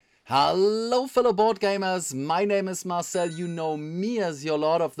Hello, fellow board gamers. My name is Marcel. You know me as your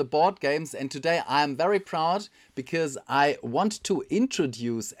Lord of the Board Games, and today I am very proud because I want to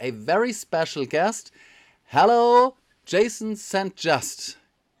introduce a very special guest. Hello, Jason St.Just.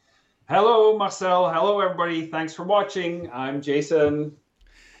 Hello, Marcel. Hello, everybody. Thanks for watching. I'm Jason.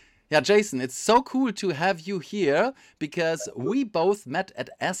 Yeah, Jason, it's so cool to have you here because we both met at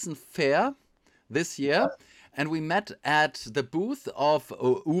Essen Fair this year. And we met at the booth of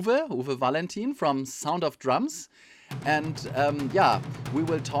Uwe Valentin from Sound of Drums. And we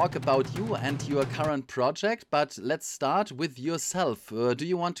will talk about you and your current project. But let's start with yourself. Do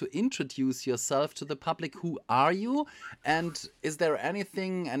you want to introduce yourself to the public? Who are you? And is there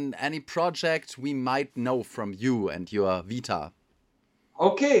anything and any project we might know from you and your Vita?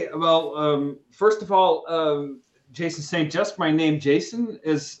 Okay, well, first of all, Jason St.Just. My name, Jason,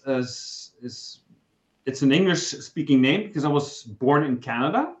 is it's an English-speaking name because I was born in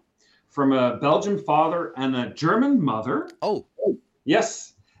Canada from a Belgian father and a German mother. Oh.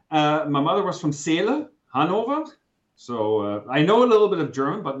 Yes. My mother was from Seele, Hanover. So I know a little bit of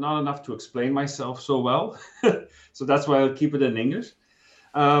German, but not enough to explain myself so well. So that's why I'll keep it in English.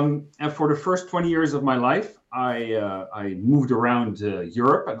 And for the first 20 years of my life, I moved around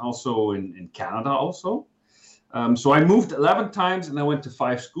Europe and also in Canada also. So I moved 11 times and I went to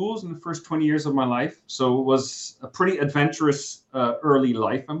 5 schools in the first 20 years of my life. So it was a pretty adventurous early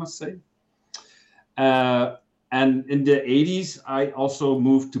life, I must say. And in the 80s, I also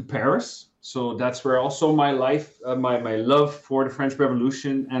moved to Paris. So that's where also my life, my love for the French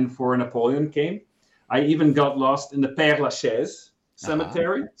Revolution and for Napoleon came. I even got lost in the Père Lachaise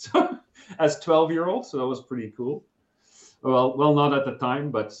cemetery as 12-year-old. So that was pretty cool. Well, not at the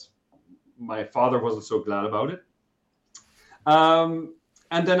time, but my father wasn't so glad about it.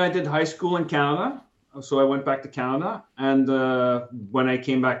 And then I did high school in Canada. So I went back to Canada. And when I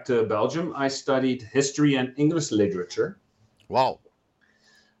came back to Belgium, I studied history and English literature. Wow.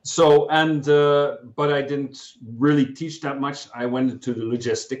 So, but I didn't really teach that much. I went into the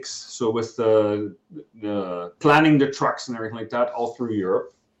logistics. So with planning the trucks and everything like that all through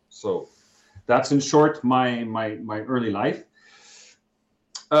Europe. So that's in short my early life.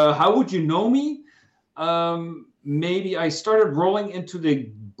 How would you know me? Maybe I started rolling into the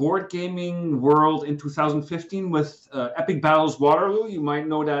board gaming world in 2015 with Epic Battles Waterloo. You might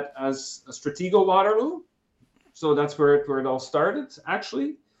know that as Stratego Waterloo. So that's where it all started,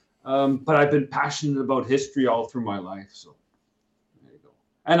 actually. But I've been passionate about history all through my life. So there you go.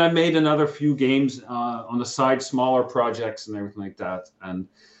 And I made another few games on the side, smaller projects and everything like that. And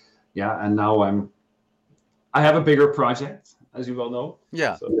and now I have a bigger project, as you well know.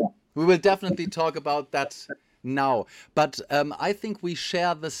 Yeah. So, We will definitely talk about that now. But I think we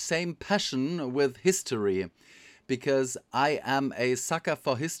share the same passion with history because I am a sucker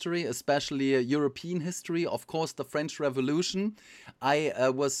for history, especially European history, of course, the French Revolution. I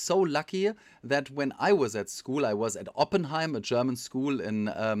was so lucky that when I was at school, I was at Oppenheim, a German school in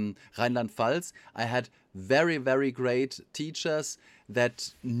Rheinland-Pfalz. I had very, very great teachers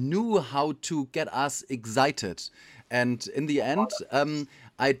that knew how to get us excited. And in the end,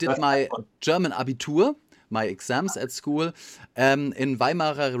 I did my German Abitur, my exams at school, in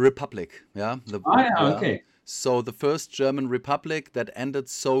Weimar Republic. Yeah. Okay. So the first German Republic that ended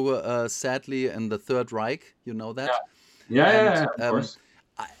so sadly in the Third Reich. You know that? Yeah, of course.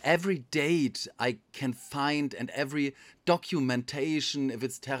 Every date I can find and every documentation, if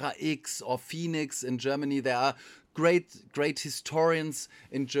it's Terra X or Phoenix in Germany, there are great historians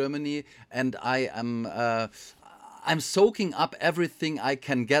in Germany, and I'm soaking up everything I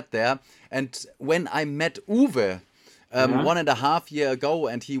can get there. And when I met Uwe 1.5 years ago,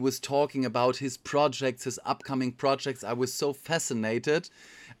 and he was talking about his projects, his upcoming projects, I was so fascinated.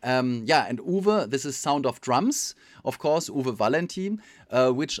 And Uwe, this is Sound of Drums, of course, Uwe Valentin,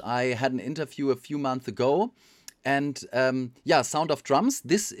 which I had an interview a few months ago. And Sound of Drums,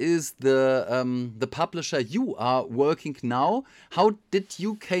 this is the publisher you are working now. How did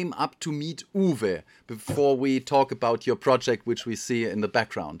you came up to meet Uwe before we talk about your project, which we see in the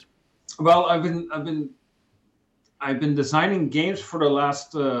background? Well, I've been designing games for the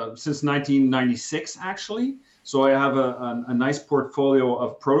last since 1996, actually. So I have a nice portfolio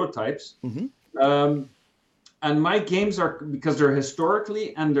of prototypes. Mm-hmm. And my games are, because they're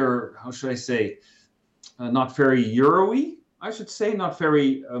historically and they're, how should I say, not very Euro-y, I should say, not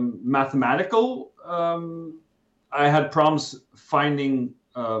very mathematical. I had problems finding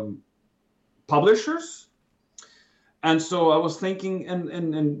publishers. And so I was thinking,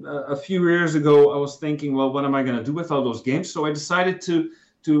 and a few years ago, I was thinking, well, what am I going to do with all those games? So I decided to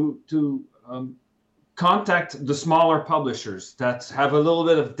contact the smaller publishers that have a little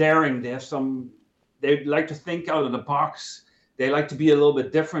bit of daring. They like to think out of the box. They like to be a little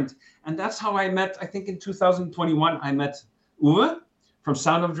bit different. And that's how I met, I think in 2021, I met Uwe from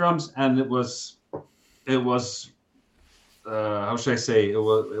Sound of Drums. And it was how should I say? It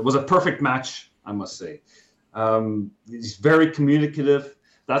was a perfect match, I must say. He's very communicative.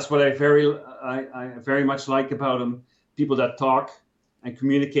 That's what I very much like about him. People that talk and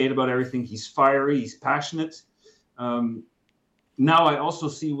communicate about everything. He's fiery. He's passionate. Now I also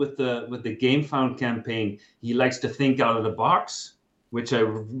see with the Gamefound campaign, he likes to think out of the box, which I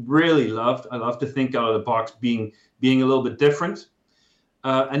really loved. I love to think out of the box, being a little bit different.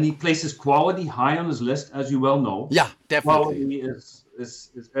 And he places quality high on his list, as you well know. Yeah, definitely. Quality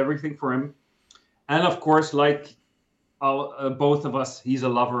is everything for him. And of course, like both of us, he's a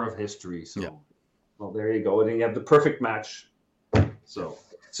lover of history. So, yeah. Well, there you go. And you have the perfect match. So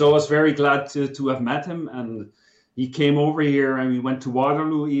I was very glad to have met him. And he came over here, and we went to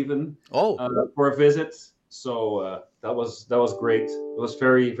Waterloo even for a visit. So that was great. It was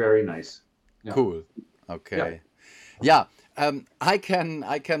very, very nice. Yeah. Cool. Okay. Yeah. I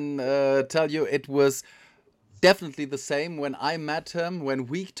can tell you it was definitely the same when I met him, when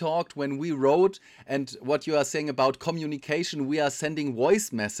we talked, when we wrote, and what you are saying about communication, we are sending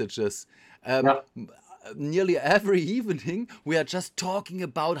voice messages. Nearly every evening, we are just talking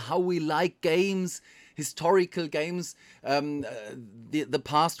about how we like games, historical games. The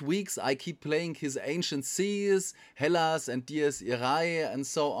past weeks, I keep playing his ancient seas, Hellas and Dies Irae, and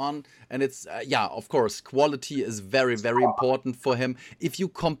so on. And it's, of course, quality is very, very important for him. If you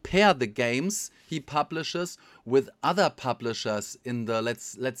compare the games he publishes with other publishers in the,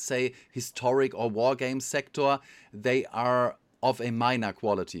 let's say, historic or war game sector, they are of a minor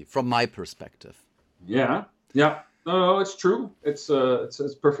quality, from my perspective. Yeah. No, it's true. It's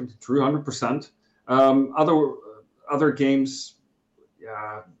perfectly true, 100%. Other games,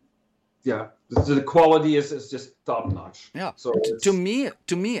 the quality is just top notch. Yeah. So to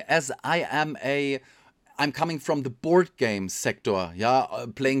me, as I'm coming from the board game sector,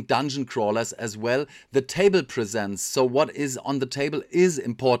 playing dungeon crawlers as well. The table presents. So what is on the table is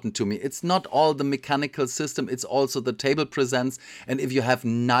important to me. It's not all the mechanical system. It's also the table presents. And if you have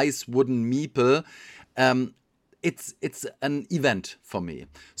nice wooden meeple, it's an event for me.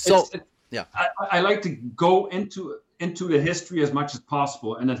 So I like to go into the history as much as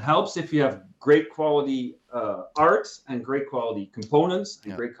possible, and it helps if you have great quality art and great quality components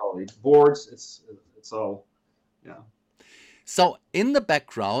and great quality boards. It's all, So in the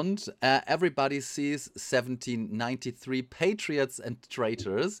background, everybody sees 1793 Patriots and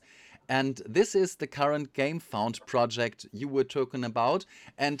Traitors. And this is the current Gamefound project you were talking about.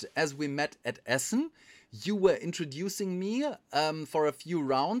 And as we met at Essen, you were introducing me for a few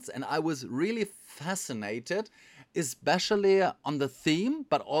rounds, and I was really fascinated, especially on the theme,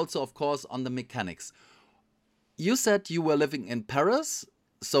 but also, of course, on the mechanics. You said you were living in Paris,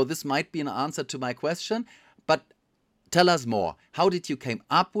 so this might be an answer to my question, but tell us more. How did you came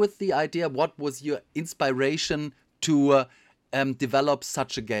up with the idea? What was your inspiration to develop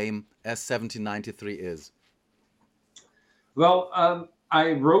such a game as 1793 is? Well,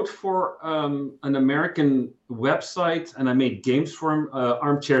 I wrote for an American website, and I made games for him,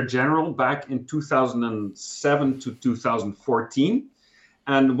 Armchair General, back in 2007 to 2014.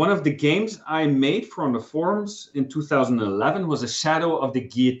 And one of the games I made from the forums in 2011 was a Shadow of the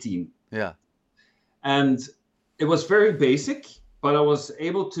Guillotine. Yeah. And it was very basic, but I was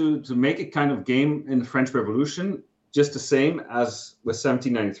able to make a kind of game in the French Revolution, just the same as with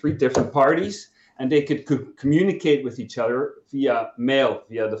 1793, different parties. And they could communicate with each other via mail,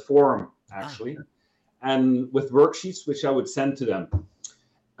 via the forum, actually, and with worksheets, which I would send to them.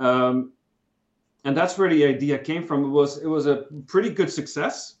 And that's where the idea came from. It was a pretty good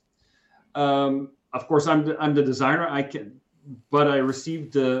success. Of course, I'm the designer. But I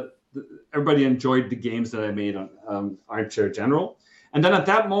received everybody enjoyed the games that I made on Armchair General. And then at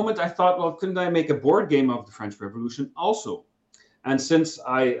that moment, I thought, well, couldn't I make a board game of the French Revolution also? And since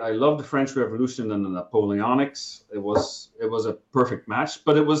I love the French Revolution and the Napoleonics, it was a perfect match.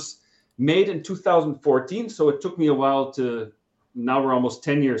 But it was made in 2014, so it took me a while now we're almost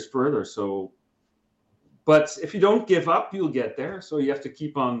 10 years further. So, but if you don't give up, you'll get there. So you have to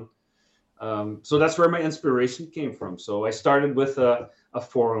keep on. So that's where my inspiration came from. So I started with a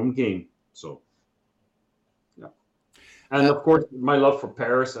forum game. So, yeah. And of course, my love for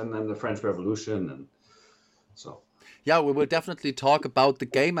Paris and then the French Revolution. And so. Yeah, we will definitely talk about the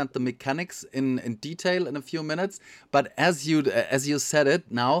game and the mechanics in detail in a few minutes. But as you said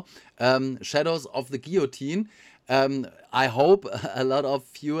it now, Shadows of the Guillotine, I hope a lot of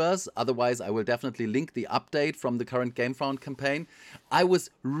viewers, otherwise I will definitely link the update from the current Gamefound campaign. I was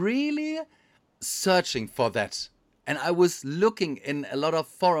really searching for that. And I was looking in a lot of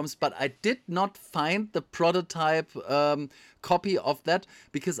forums, but I did not find the prototype copy of that,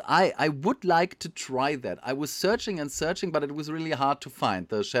 because I would like to try that. I was searching and searching, but it was really hard to find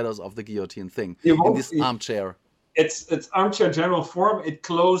the Shadows of the Guillotine thing in this armchair. It's Armchair General Forum. It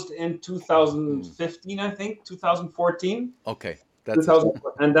closed in 2015, I think, 2014. Okay.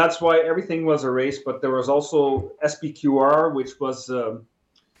 And that's why everything was erased. But there was also SPQR, which was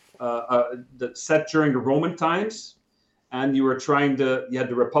set during the Roman times. And you had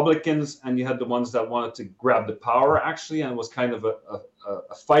the Republicans and you had the ones that wanted to grab the power, actually. And it was kind of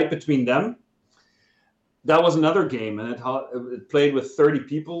a fight between them. That was another game. And it played with 30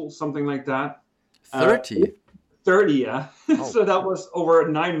 people, something like that. 30? 30, yeah. Oh. So that was over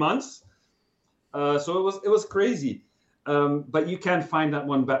 9 months. So it was crazy. But you can't find that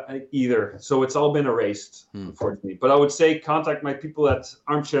one either. So it's all been erased, unfortunately. But I would say contact my people at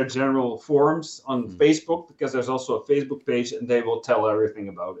Armchair General Forums on Facebook, because there's also a Facebook page and they will tell everything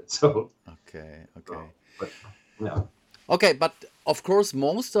about it. So Okay. Yeah. Okay, but of course,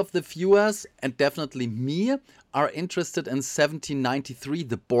 most of the viewers, and definitely me, are interested in 1793,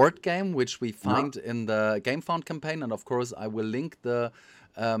 the board game, which we find in the Gamefound campaign. And of course, I will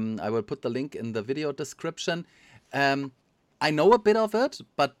put the link in the video description. I know a bit of it,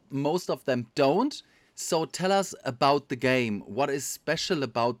 but most of them don't. So tell us about the game. What is special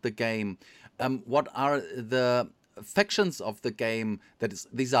about the game? What are the factions of the game?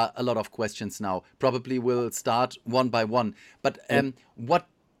 These are a lot of questions now. Probably we'll start one by one. But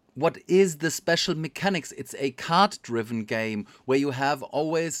what is the special mechanics? It's a card-driven game where you have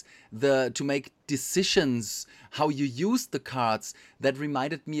always to make decisions how you use the cards. That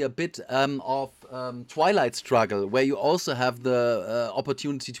reminded me a bit of Twilight Struggle, where you also have the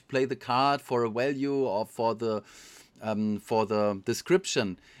opportunity to play the card for a value or for the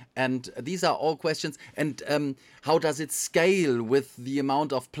description. And these are all questions. And how does it scale with the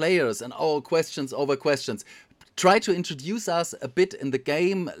amount of players? And all questions over questions. Try to introduce us a bit in the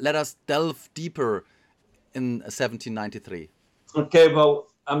game. Let us delve deeper in 1793. Okay, well,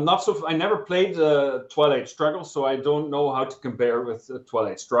 I never played Twilight Struggle, so I don't know how to compare with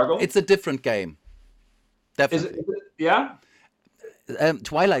Twilight Struggle. It's a different game. Definitely. Is it, yeah?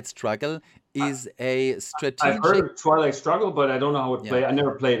 Twilight Struggle is a strategic... I've heard of Twilight Struggle, but I don't know how it plays. I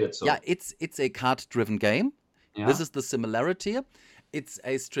never played it. So. Yeah, it's a card-driven game. Yeah. This is the similarity. It's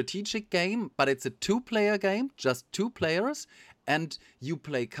a strategic game, but it's a two-player game, just 2 players. And you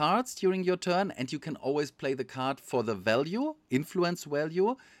play cards during your turn, and you can always play the card for the value, influence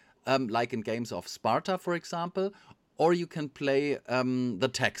value, like in games of Sparta, for example. Or you can play the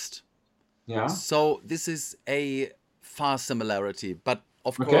text. Yeah. So this is a far similarity. But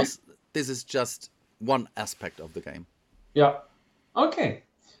of course, this is just one aspect of the game. Yeah. Okay.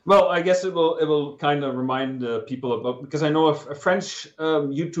 Well, I guess it will kind of remind people about, because I know a French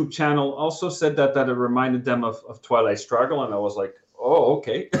YouTube channel also said that it reminded them of Twilight Struggle, and I was like, oh,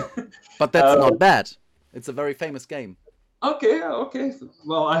 okay. But that's not bad. It's a very famous game. Okay.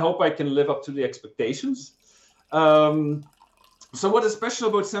 Well, I hope I can live up to the expectations. So what is special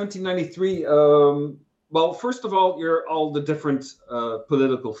about 1793? Well, first of all, you're all the different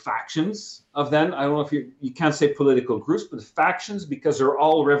political factions of them. I don't know if you can't say political groups, but factions, because they're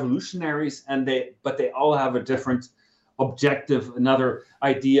all revolutionaries, but they all have a different objective, another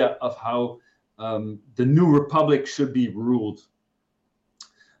idea of how the new republic should be ruled.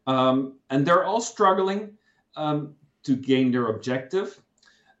 And they're all struggling to gain their objective,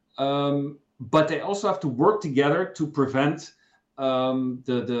 but they also have to work together to prevent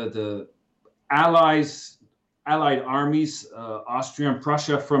the Allied armies, Austria and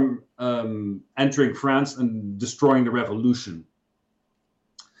Prussia, from entering France and destroying the revolution.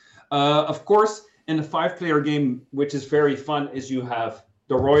 Of course, in the 5-player game, which is very fun, is you have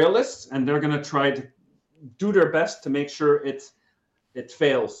the royalists, and they're going to try to do their best to make sure it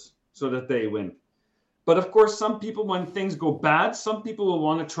fails so that they win. But of course, some people, when things go bad, some people will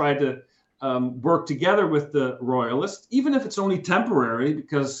want to try to work together with the royalists, even if it's only temporary,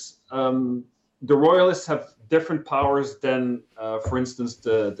 because the royalists have different powers than, for instance,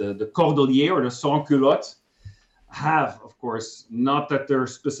 the Cordeliers or the Sans-Culottes have, of course. Not that they're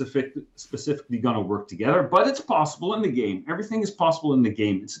specifically going to work together, but it's possible in the game. Everything is possible in the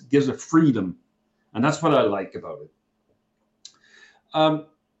game. It gives a freedom, and that's what I like about it.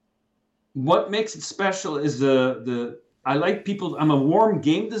 What makes it special is I like people. I'm a warm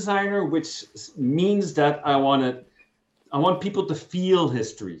game designer, which means that I want people to feel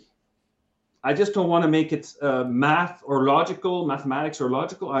history. I just don't want to make it mathematics or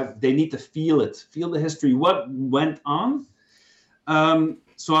logical. They need to feel it, feel the history, what went on.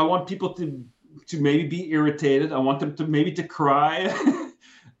 So I want people to maybe be irritated. I want them to maybe to cry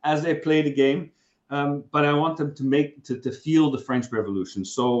as they play the game. But I want them to feel the French Revolution.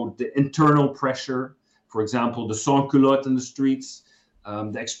 So the internal pressure, for example, the sans-culottes in the streets,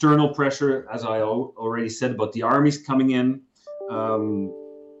 the external pressure, as I already said, about the armies coming in.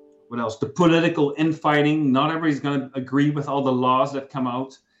 What else? The political infighting. Not everybody's going to agree with all the laws that come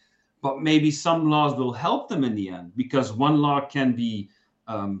out, but maybe some laws will help them in the end, because one law can be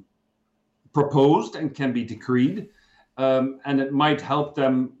proposed and can be decreed. And it might help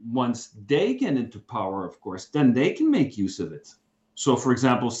them once they get into power, of course, then they can make use of it. So, for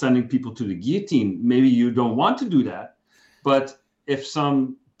example, sending people to the guillotine, maybe you don't want to do that. But if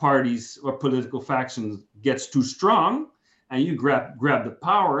some parties or political factions gets too strong and you grab the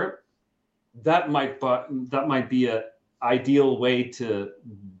power, that might be an ideal way to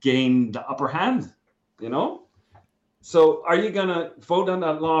gain the upper hand, you know? So are you going to vote on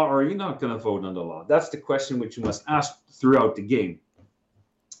that law, or are you not going to vote on the law? That's the question which you must ask throughout the game.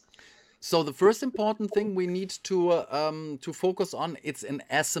 So the first important thing we need to focus on, it's an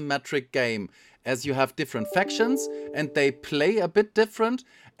asymmetric game, as you have different factions and they play a bit different,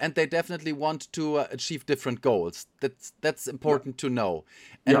 and they definitely want to achieve different goals. That's important to know.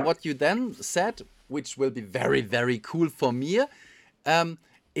 And what you then said, which will be very, very cool for me,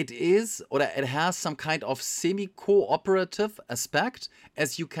 it has some kind of semi-cooperative aspect,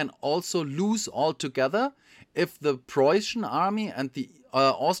 as you can also lose altogether if the Prussian army and the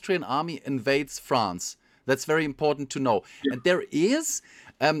Austrian army invades France. That's very important to know. Yeah. And there is,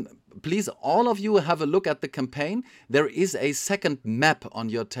 please, all of you have a look at the campaign. There is a second map on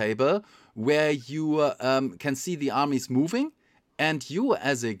your table where you can see the armies moving, and you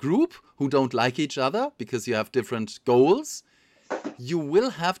as a group who don't like each other because you have different goals, you will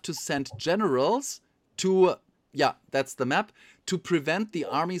have to send generals to, that's the map, to prevent the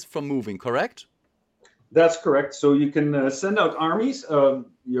armies from moving, correct? That's correct. So you can send out armies,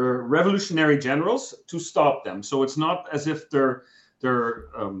 your revolutionary generals, to stop them. So it's not as if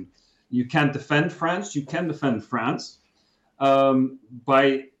you can't defend France. You can defend France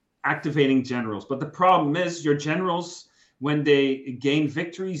by activating generals. But the problem is your generals, when they gain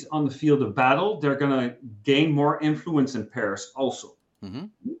victories on the field of battle, they're going to gain more influence in Paris also. Mm-hmm.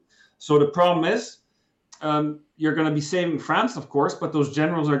 So the problem is you're going to be saving France, of course, but those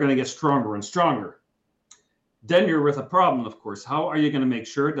generals are going to get stronger and stronger. Then you're with a problem, of course. How are you going to make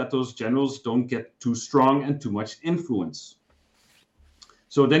sure that those generals don't get too strong and too much influence?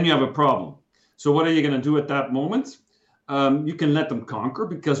 So then you have a problem. So what are you going to do at that moment? You can let them conquer,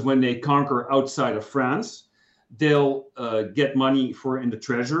 because when they conquer outside of France, they'll get money in the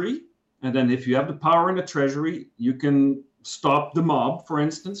treasury. And then if you have the power in the treasury, you can stop the mob, for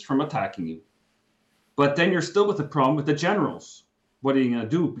instance, from attacking you. But then you're still with the problem with the generals. What are you going to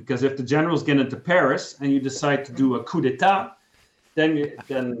do? Because if the generals get into Paris and you decide to do a coup d'etat, then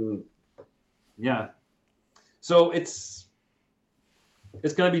So it's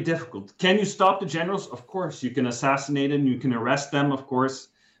going to be difficult. Can you stop the generals? Of course. You can assassinate them. You can arrest them, of course,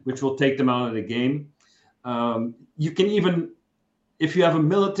 which will take them out of the game. You can even, if you have a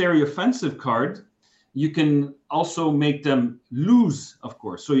military offensive card, you can also make them lose, of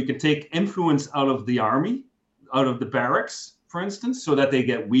course. So you can take influence out of the army, out of the barracks, for instance, so that they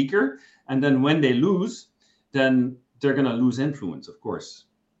get weaker. And then when they lose, then they're going to lose influence, of course.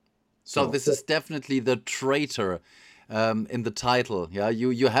 So this is definitely the traitor in the title. Yeah,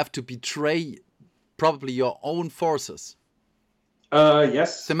 you have to betray probably your own forces.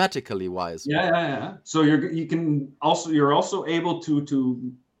 Yes. Thematically wise. Yeah. So you're also able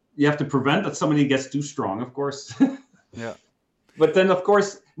to you have to prevent that somebody gets too strong, of course. Yeah. But then, of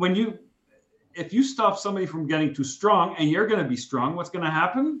course, if you stop somebody from getting too strong and you're going to be strong, what's going to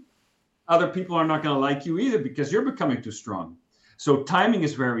happen? Other people are not going to like you either, because you're becoming too strong. So timing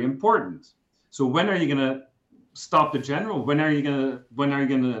is very important. So when are you going to stop the general? When are you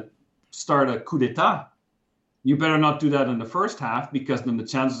going to start a coup d'etat? You better not do that in the first half, because then the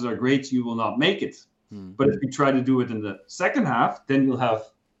chances are great you will not make it. But if you try to do it in the second half, then you'll have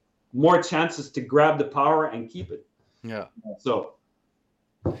more chances to grab the power and keep it. Yeah. So.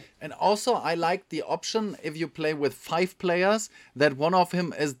 And also, I like the option, if you play with 5 players, that one of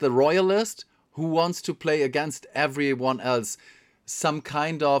him is the royalist who wants to play against everyone else. Some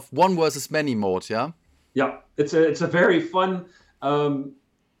kind of one versus many mode, yeah? Yeah, it's a very fun.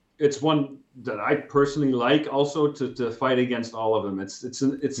 It's one that I personally like also to fight against all of them.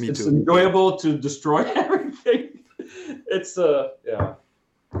 It's enjoyable to destroy everything. It's.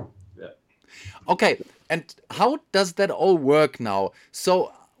 Okay, and how does that all work now?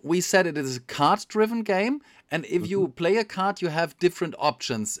 So we said it is a card-driven game, and if you play a card, you have different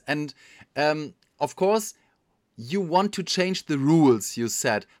options. And of course, you want to change the rules, you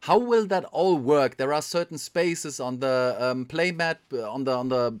said. How will that all work? There are certain spaces on the play mat, on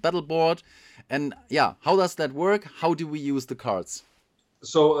the battle board. And yeah, how does that work? How do we use the cards?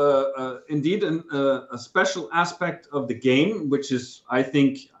 So indeed, a special aspect of the game, which is, I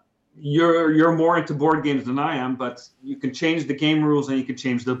think, you're more into board games than I am, but you can change the game rules and you can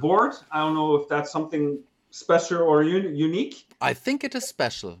change the board. I don't know if that's something special or unique. I think it is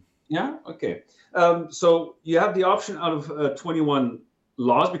special. Yeah. Okay. So you have the option out of 21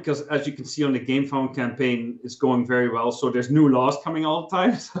 laws, because as you can see on the Gamefound campaign, it's going very well. So there's new laws coming all the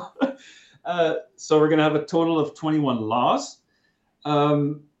time. So we're going to have a total of 21 laws.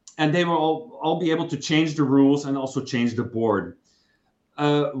 And they will all be able to change the rules and also change the board,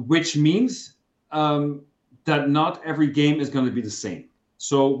 which means that not every game is going to be the same.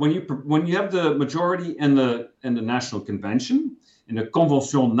 So when you have the majority in the national convention, in the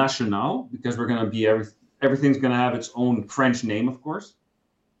Convention Nationale, because we're going to be everything's going to have its own French name, of course.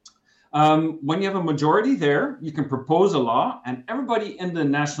 When you have a majority there, you can propose a law, and everybody in the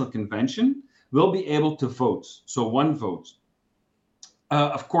national convention will be able to vote. So one vote.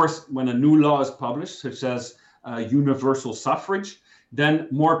 Of course, when a new law is published, such as universal suffrage, then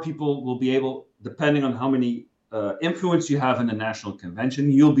more people will be able, depending on how many influence you have in the national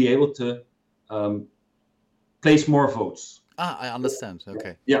convention, you'll be able to place more votes. I understand.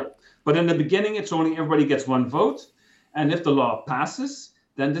 Okay. Yeah. But in the beginning, it's only everybody gets one vote. And if the law passes,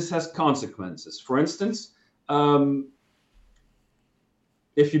 then this has consequences. For instance,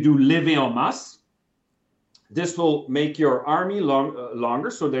 if you do lever en masse, this will make your army longer.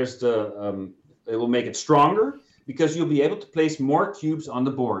 So there's it will make it stronger, because you'll be able to place more cubes on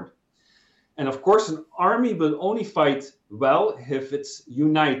the board. And of course, an army will only fight well if it's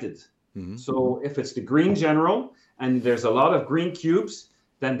united. Mm-hmm. So if it's the green general and there's a lot of green cubes,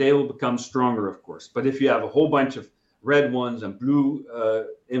 then they will become stronger, of course. But if you have a whole bunch of red ones and blue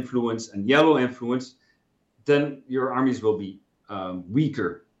influence and yellow influence, then your armies will be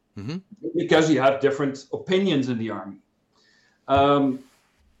weaker. Mm-hmm. Because you have different opinions in the army.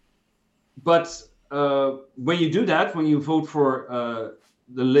 But when you do that, when you vote for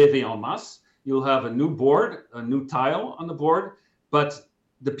the lever en masse, you'll have a new board, a new tile on the board. But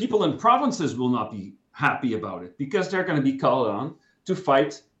the people in provinces will not be happy about it, because they're going to be called on to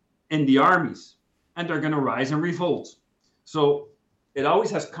fight in the armies, and they're going to rise and revolt. So it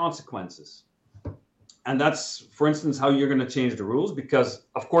always has consequences. And that's, for instance, how you're going to change the rules, because,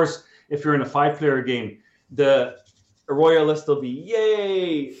 of course, if you're in a 5-player game, the royalists will be,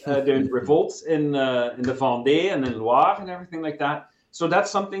 yay, there's revolts in the Vendée and in Loire and everything like that. So that's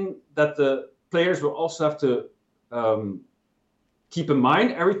something that the players will also have to keep in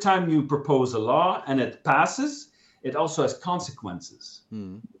mind. Every time you propose a law and it passes, it also has consequences.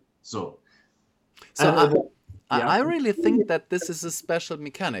 So I really think that this is a special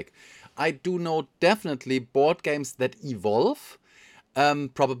mechanic. I do know definitely board games that evolve,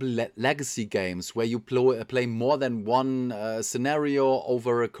 probably legacy games where you play more than one scenario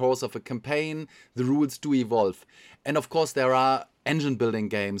over a course of a campaign. The rules do evolve. And of course, there are engine building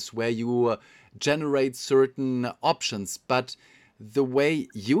games where you generate certain options. But the way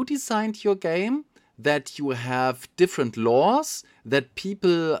you designed your game, that you have different laws, that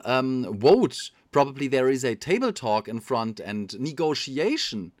people vote. Probably there is a table talk in front and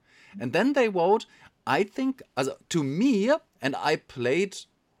negotiation. And then they vote. I think, to me, and I played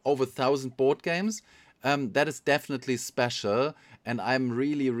over 1,000 board games, that is definitely special. And I'm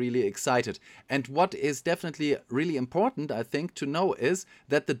really, really excited. And what is definitely really important, I think, to know is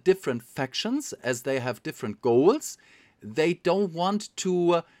that the different factions, as they have different goals, they don't want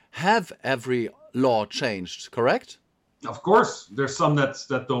to have every law changed, correct? Of course, there's some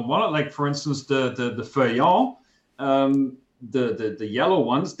that don't want it. Like, for instance, the feuillants, the yellow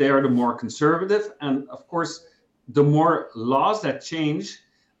ones, they are the more conservative. And of course, the more laws that change,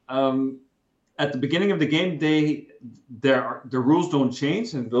 at the beginning of the game, the rules don't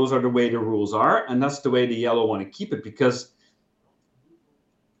change, and those are the way the rules are. And that's the way the yellow want to keep it, because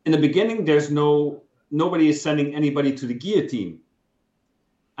in the beginning, nobody is sending anybody to the guillotine.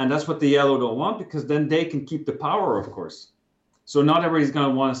 And that's what the yellow don't want, because then they can keep the power, of course. So not everybody's going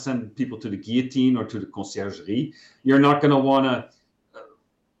to want to send people to the guillotine or to the conciergerie. You're not going to want to,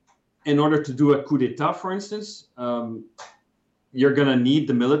 in order to do a coup d'etat, for instance, you're going to need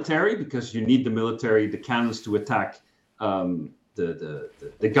the military, because you need the military, the cannons, to attack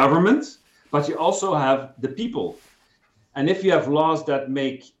the government. But you also have the people. And if you have laws that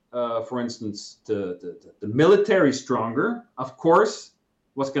make for instance, the military stronger, of course,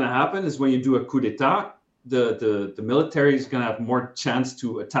 what's going to happen is when you do a coup d'etat, the military is going to have more chance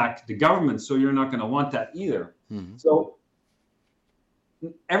to attack the government. So you're not going to want that either. Mm-hmm. So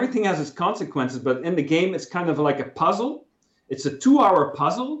everything has its consequences, but in the game, it's kind of like a puzzle. It's a 2-hour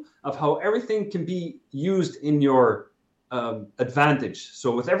puzzle of how everything can be used in your advantage.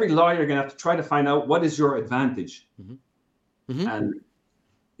 So with every law, you're going to have to try to find out what is your advantage. Mm-hmm. Mm-hmm. And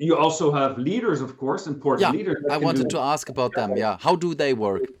you also have leaders, of course, important leaders. I wanted to ask about them. Yeah. How do they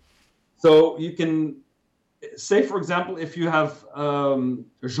work? So you can say, for example, if you have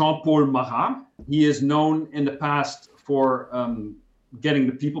Jean-Paul Marat, he is known in the past for getting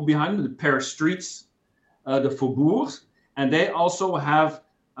the people behind him, the Paris streets, the faubourgs, and they also have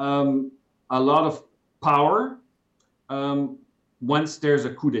a lot of power once there's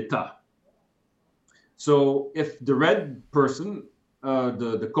a coup d'etat. So if the red person,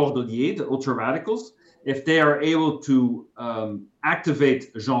 the Cordeliers, the ultra-radicals, if they are able to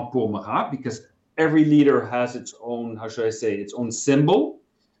activate Jean-Paul Marat, because every leader has its own, its own symbol.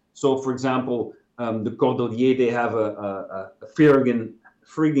 So, for example, the Cordeliers, they have a Vergnügen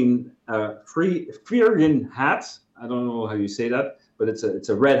hat. I don't know how you say that, but it's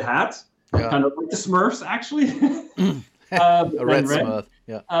a red hat, kind of like the Smurfs, actually. A red Smurf,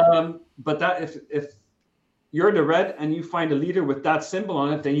 yeah. But that if you're the red and you find a leader with that symbol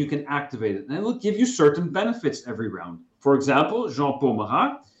on it, then you can activate it. And it will give you certain benefits every round. For example, Jean-Paul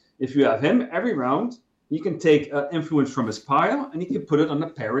Marat, if you have him every round, you can take influence from his pile and you can put it on the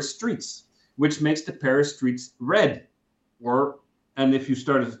Paris streets, which makes the Paris streets red. And if you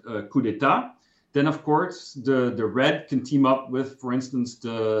start a coup d'etat, then of course the red can team up with, for instance,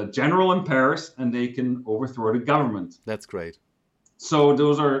 the general in Paris, and they can overthrow the government. That's great. So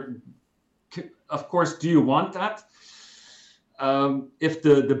those are, of course, do you want that? If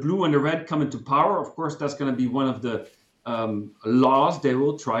the blue and the red come into power, of course, that's going to be one of the laws they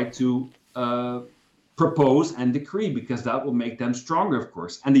will try to propose and decree, because that will make them stronger, of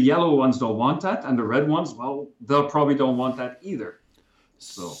course. And the yellow ones don't want that, and the red ones, well, they'll probably don't want that either.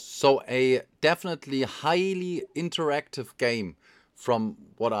 So a definitely highly interactive game, from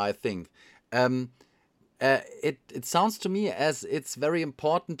what I think. It sounds to me as it's very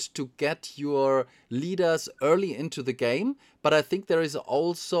important to get your leaders early into the game, but I think there is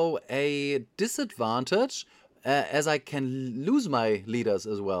also a disadvantage as I can lose my leaders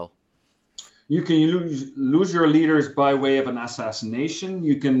as well. You can lose your leaders by way of an assassination.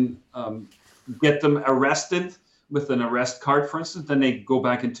 You can get them arrested with an arrest card, for instance, then they go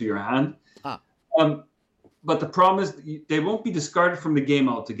back into your hand. But the problem is they won't be discarded from the game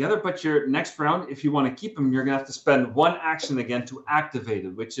altogether, but your next round, if you want to keep them, you're going to have to spend one action again to activate it,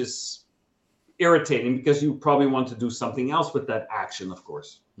 which is irritating because you probably want to do something else with that action, of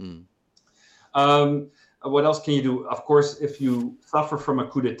course. What else can you do? Of course, if you suffer from a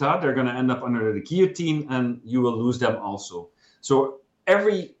coup d'etat, they're going to end up under the guillotine and you will lose them also. So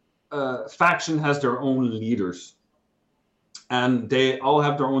every faction has their own leaders. And they all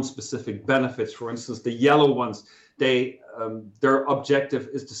have their own specific benefits. For instance, the yellow ones, their objective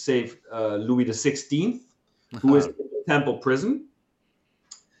is to save Louis XVI, who is in the Temple prison.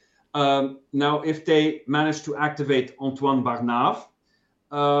 Now, if they manage to activate Antoine Barnave,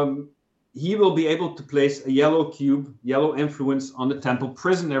 he will be able to place a yellow cube, yellow influence on the Temple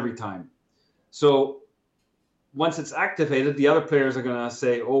prison every time. So once it's activated, the other players are going to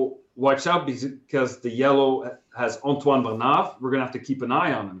say, oh, watch out, because the yellow has Antoine Barnave. We're going to have to keep an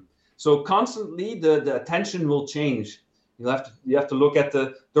eye on him. So constantly the attention will change. You have to look at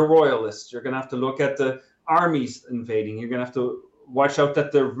the royalists. You're going to have to look at the armies invading. You're going to have to watch out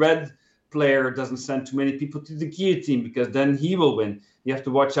that the red player doesn't send too many people to the guillotine, because then he will win. You have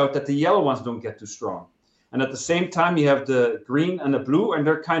to watch out that the yellow ones don't get too strong. And at the same time, you have the green and the blue, and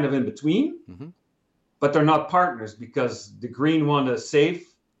they're kind of in between, but they're not partners, because the green want to save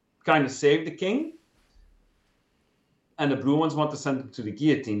the king, and the blue ones want to send him to the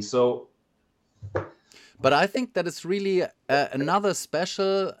guillotine. So, but I think that is really another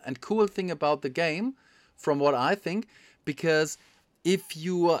special and cool thing about the game, from what I think, because if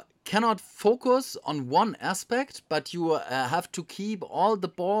you cannot focus on one aspect, but you have to keep all the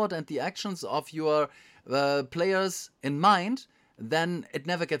board and the actions of your players in mind, then it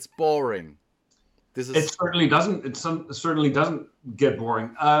never gets boring. It certainly doesn't. It certainly doesn't get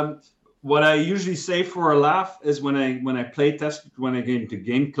boring. What I usually say for a laugh is when I play test, when I get into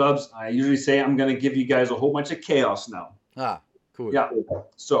game clubs, I usually say I'm going to give you guys a whole bunch of chaos now. Cool. Yeah.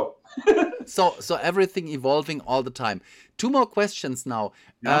 So. so everything evolving all the time. 2 more questions now.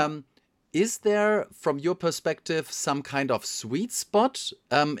 Yeah. Is there, from your perspective, some kind of sweet spot,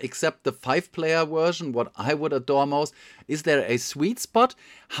 except the 5-player version, what I would adore most? Is there a sweet spot?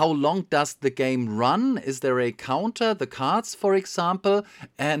 How long does the game run? Is there a counter, the cards, for example?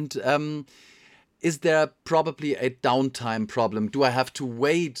 And is there probably a downtime problem? Do I have to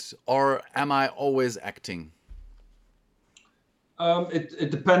wait, or am I always acting?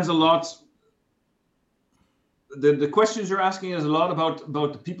 It depends a lot. The questions you're asking is a lot about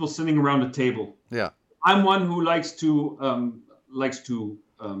the people sitting around the table. Yeah, I'm one who likes to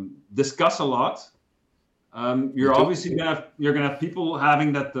discuss a lot. You're obviously gonna have people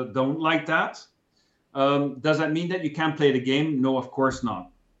having that don't like that. Does that mean that you can't play the game? No, of course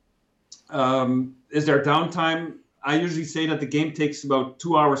not. Is there downtime? I usually say that the game takes about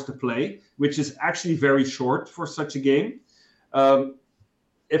 2 hours to play, which is actually very short for such a game.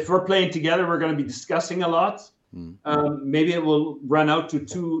 If we're playing together, we're going to be discussing a lot. Maybe it will run out to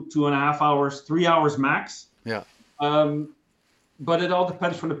 2.5 hours, 3 hours max. yeah. But it all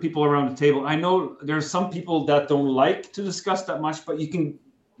depends from the people around the table. I know there's some people that don't like to discuss that much, but you can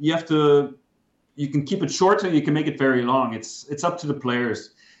keep it short and you can make it very long. It's up to the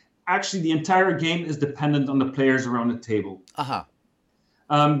players. Actually, the entire game is dependent on the players around the table.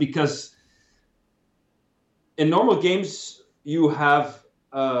 Because in normal games, you have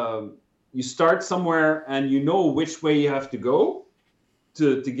you start somewhere and you know which way you have to go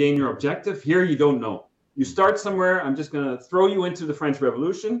to gain your objective. Here, you don't know. You start somewhere. I'm just going to throw you into the French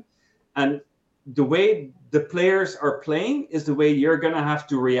Revolution, and the way the players are playing is the way you're going to have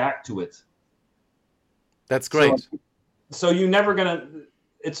to react to it. That's great. So you're never going to.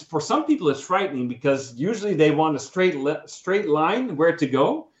 It's for some people it's frightening because usually they want a straight line where to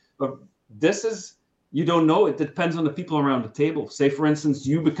go, but this is. You don't know. It depends on the people around the table. Say, for instance,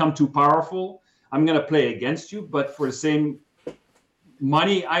 you become too powerful. I'm going to play against you, but for the same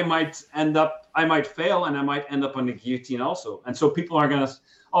money, I might fail, and I might end up on the guillotine also. And so people are going to,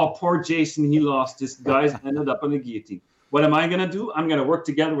 oh, poor Jason, he lost. This guy's ended up on the guillotine. What am I going to do? I'm going to work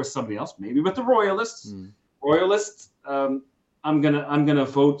together with somebody else, maybe with the royalists. Royalists, I'm gonna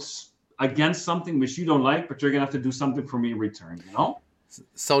vote against something which you don't like, but you're going to have to do something for me in return, you know?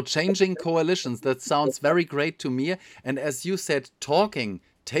 So changing coalitions, that sounds very great to me. And as you said,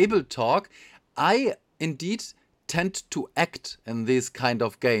 table talk, I indeed tend to act in these kind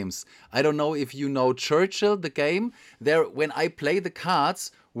of games. I don't know if you know Churchill, the game. There, when I play the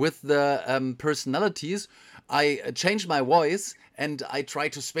cards with the personalities, I change my voice and I try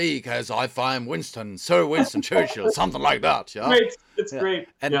to speak as if I'm Sir Winston Churchill, something like that. Yeah, great. It's great.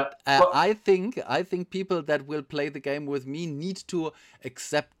 And yeah. I think people that will play the game with me need to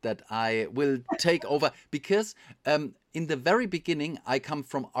accept that I will take over, because in the very beginning I come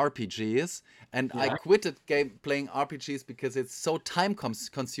from RPGs and I quitted playing RPGs because it's so time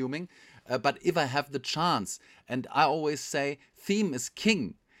consuming. But if I have the chance, and I always say theme is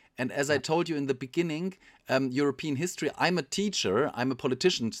king. And as I told you in the beginning, European history, I'm a teacher, I'm a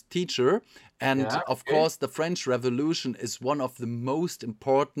politician's teacher. And of course, the French Revolution is one of the most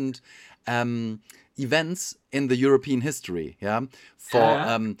important events in the European history. Yeah.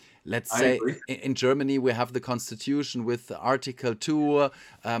 Let's say in Germany, we have the Constitution with Article 2,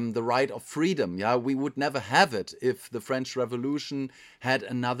 the right of freedom. Yeah. We would never have it if the French Revolution had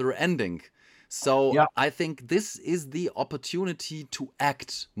another ending. So I think this is the opportunity to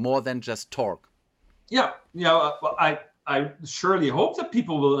act more than just talk. Yeah, well, I surely hope that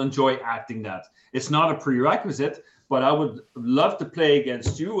people will enjoy acting that. It's not a prerequisite, but I would love to play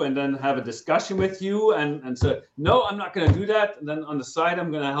against you and then have a discussion with you and say, no, I'm not going to do that. And then on the side, I'm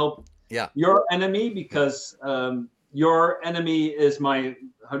going to help your enemy because your enemy is my,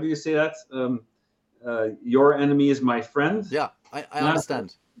 how do you say that? Your enemy is my friend. Yeah, I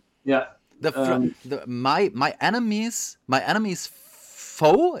understand. Yeah. My enemy's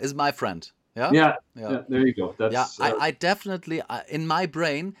foe is my friend. Yeah. There you go. That's, I definitely in my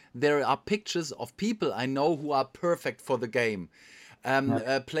brain there are pictures of people I know who are perfect for the game.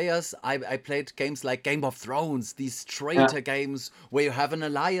 Players, I played games like Game of Thrones, these traitor games where you have an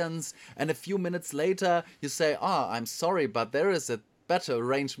alliance, and a few minutes later you say, I'm sorry, but there is a better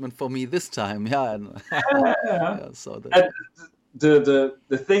arrangement for me this time. So that.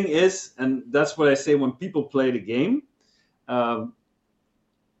 The thing is, and that's what I say when people play the game,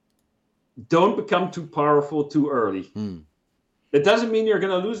 don't become too powerful too early. It doesn't mean you're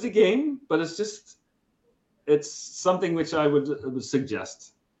going to lose the game, but it's something which I would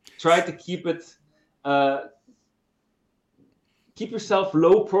suggest. Try to keep it, keep yourself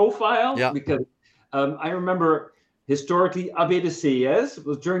low profile, because I remember historically Abbé de Sieyès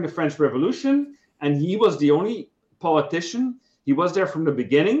was during the French Revolution, and he was the only politician. He was there from the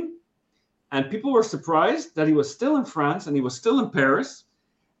beginning, And people were surprised that he was still in France and he was still in Paris.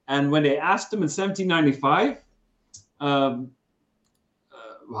 And when they asked him in 1795,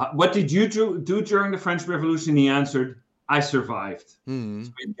 what did you do during the French Revolution? He answered, I survived. Mm.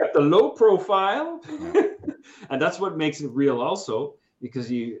 So he kept a low profile. And that's what makes it real also,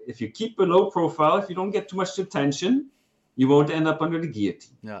 because if you keep a low profile, if you don't get too much attention, you won't end up under the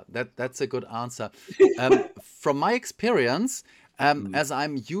guillotine. Yeah, that's a good answer. From my experience, as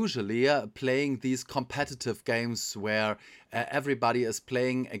I'm usually playing these competitive games where everybody is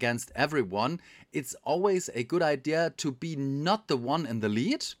playing against everyone, it's always a good idea to be not the one in the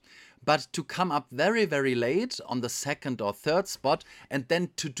lead, but to come up very, very late on the second or third spot and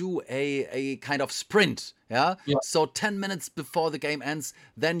then to do a kind of sprint. Yeah? So 10 minutes before the game ends,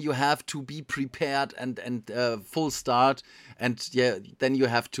 then you have to be prepared and full start. And then you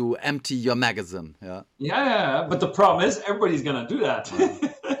have to empty your magazine. Yeah. But the problem is everybody's going to do that.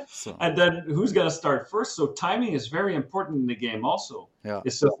 So. And then who's going to start first? So timing is very important in the game also. Yeah.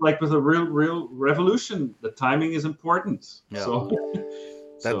 It's just like with a real revolution. The timing is important. Yeah.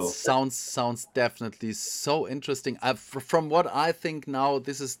 That sounds definitely so interesting. From what I think now,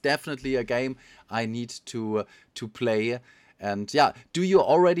 this is definitely a game I need to play. And do you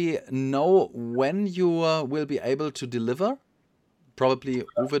already know when you will be able to deliver? Probably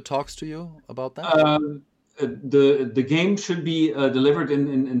Uwe talks to you about that. The game should be delivered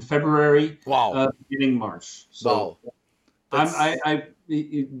in February. Wow. Beginning March. So wow.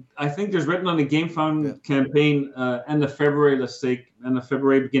 I think there's written on the Gamefound campaign end of February, let's say end of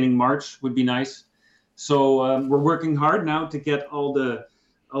February, beginning March would be nice. So we're working hard now to get all the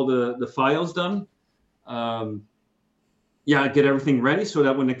files done. Get everything ready so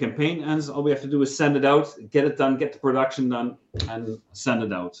that when the campaign ends, all we have to do is send it out, get it done, get the production done, and send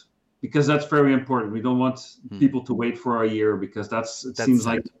it out. Because that's very important. We don't want people to wait for a year, because it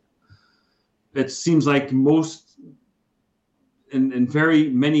seems like most in very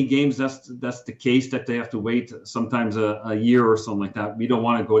many games that's the case, that they have to wait sometimes a year or something like that. We don't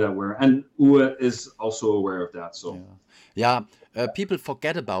want to go that way, and Uwe is also aware of that. So people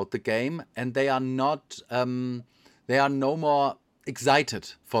forget about the game, and they are not they are no more excited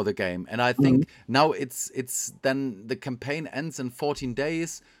for the game. And I think now it's then the campaign ends in 14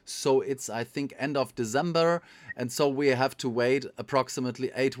 days, so it's I think end of December, and so we have to wait approximately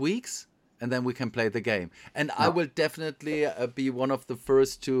 8 weeks. And then we can play the game. And I will definitely be one of the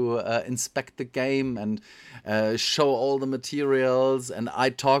first to inspect the game and show all the materials. And I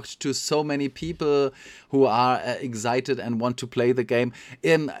talked to so many people who are excited and want to play the game.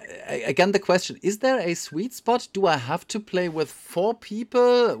 Again, the question, is there a sweet spot? Do I have to play with 4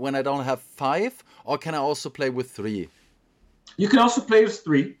 people when I don't have 5? Or can I also play with 3? You can also play with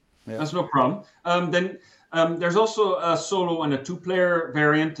 3. Yeah. That's no problem. There's also a solo and a 2-player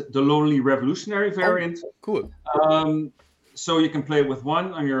variant, the Lonely Revolutionary variant. Oh, cool. So you can play with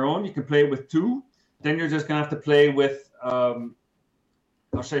 1 on your own. You can play with 2. Then you're just gonna have to play with. How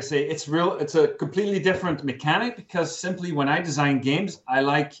should I say? It's a completely different mechanic, because simply when I design games, I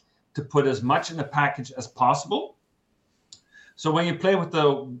like to put as much in the package as possible. So when you play with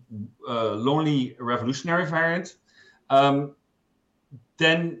the Lonely Revolutionary variant,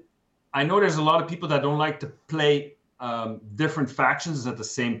 then I know there's a lot of people that don't like to play different factions at the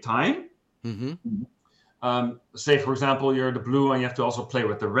same time. Say, for example, you're the blue and you have to also play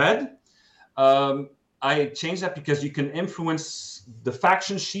with the red. I changed that because you can influence. The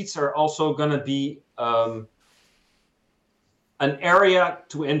faction sheets are also going to be an area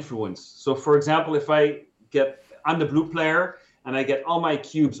to influence. So, for example, if I'm the blue player and I get all my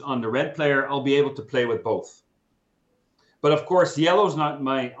cubes on the red player, I'll be able to play with both. But of course, yellow's not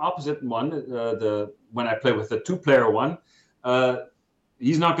my opposite one. When I play with the 2-player one,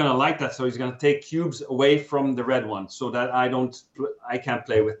 he's not going to like that. So he's going to take cubes away from the red one, so that I can't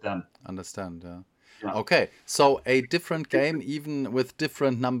play with them. Understand? Yeah. Okay, so a different game, even with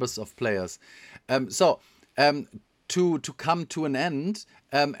different numbers of players. To come to an end,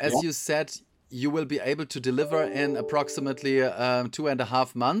 as you said, you will be able to deliver in approximately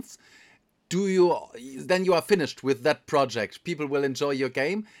 2.5 months. Then you are finished with that project. People will enjoy your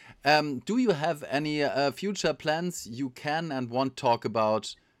game. Do you have any future plans you can and want to talk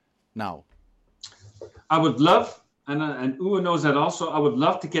about now? I would love, and Uwe knows that also, I would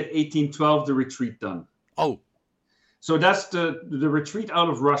love to get 1812, the retreat, done. Oh. So that's the retreat out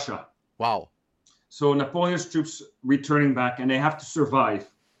of Russia. Wow. So Napoleon's troops returning back, and they have to survive.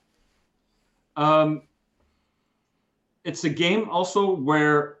 It's a game also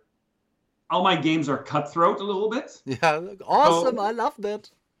where all my games are cutthroat a little bit. Yeah, awesome. I love that.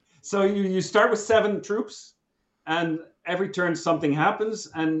 So you start with 7 troops, and every turn something happens,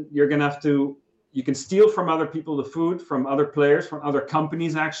 and you're gonna have to. You can steal from other people the food, from other players, from other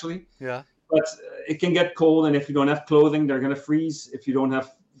companies, actually. Yeah. But it can get cold, and if you don't have clothing, they're gonna freeze. If you don't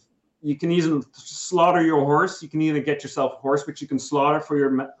have, you can even slaughter your horse. You can either get yourself a horse, which you can slaughter for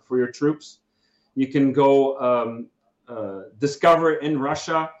your troops. You can go discover in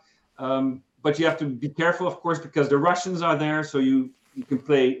Russia, but you have to be careful, of course, because the Russians are there. So you can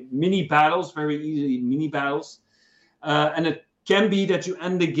play mini battles, very easily mini battles, and it can be that you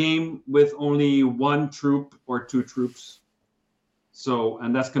end the game with only one troop or two troops. So,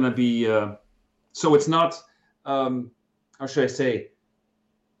 and that's going to be, so it's not, how should I say,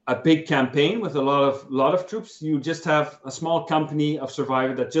 a big campaign with a lot of troops. You just have a small company of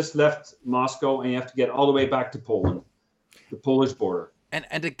survivors that just left Moscow, and you have to get all the way back to Poland, the Polish border.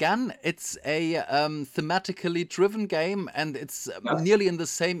 And again, it's a thematically driven game, and it's nearly in the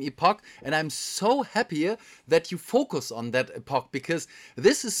same epoch. And I'm so happy that you focus on that epoch, because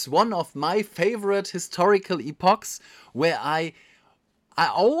this is one of my favorite historical epochs where I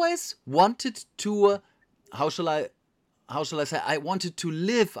always wanted to, how shall I say, I wanted to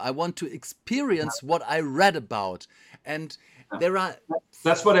live, I want to experience what I read about. And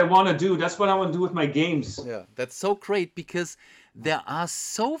that's what I want to do. That's what I want to do with my games. Yeah, that's so great, because there are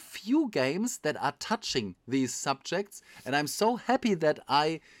so few games that are touching these subjects, and I'm so happy that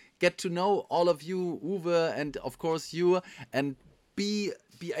I get to know all of you, Uwe, and of course you, and be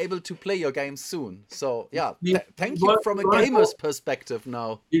able to play your game soon. So yeah, thank you from a gamer's perspective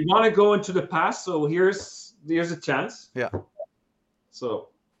now. You want to go into the past, so here's a chance. Yeah. So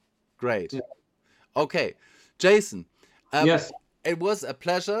great. Yeah. Okay, Jason. Yes. It was a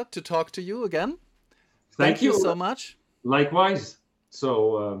pleasure to talk to you again. Thank you so much. Likewise.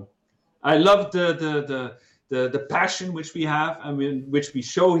 So I love the passion which we have, I mean, which we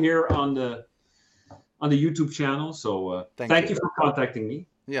show here on the YouTube channel. So thank you for contacting me.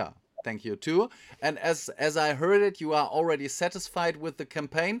 Yeah, thank you too. And as I heard it, you are already satisfied with the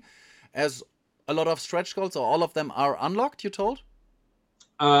campaign, as a lot of stretch goals, or all of them, are unlocked, you told?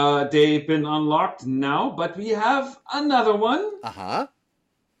 They've been unlocked now, but we have another one. Uh-huh.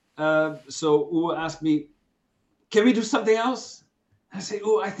 So Uwe asked me, can we do something else? I say,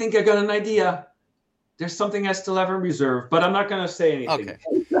 I think I got an idea. There's something I still have in reserve, but I'm not going to say anything.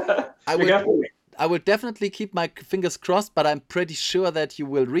 Okay. I will definitely keep my fingers crossed, but I'm pretty sure that you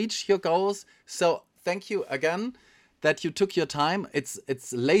will reach your goals. So thank you again that you took your time. It's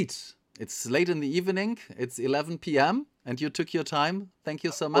late. It's late in the evening. It's 11 p.m. and you took your time. Thank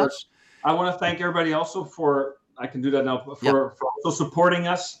you so much. I want to thank everybody also for, I can do that now, for also supporting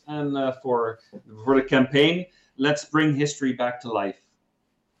us, and for the campaign. Let's bring history back to life.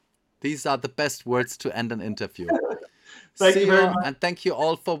 These are the best words to end an interview. Thank you very much. And thank you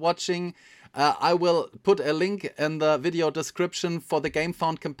all for watching. I will put a link in the video description for the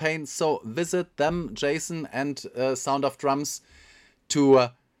Gamefound campaign. So visit them, Jason and Sound of Drums, to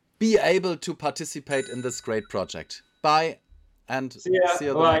be able to participate in this great project. Bye, and see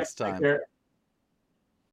you the next time.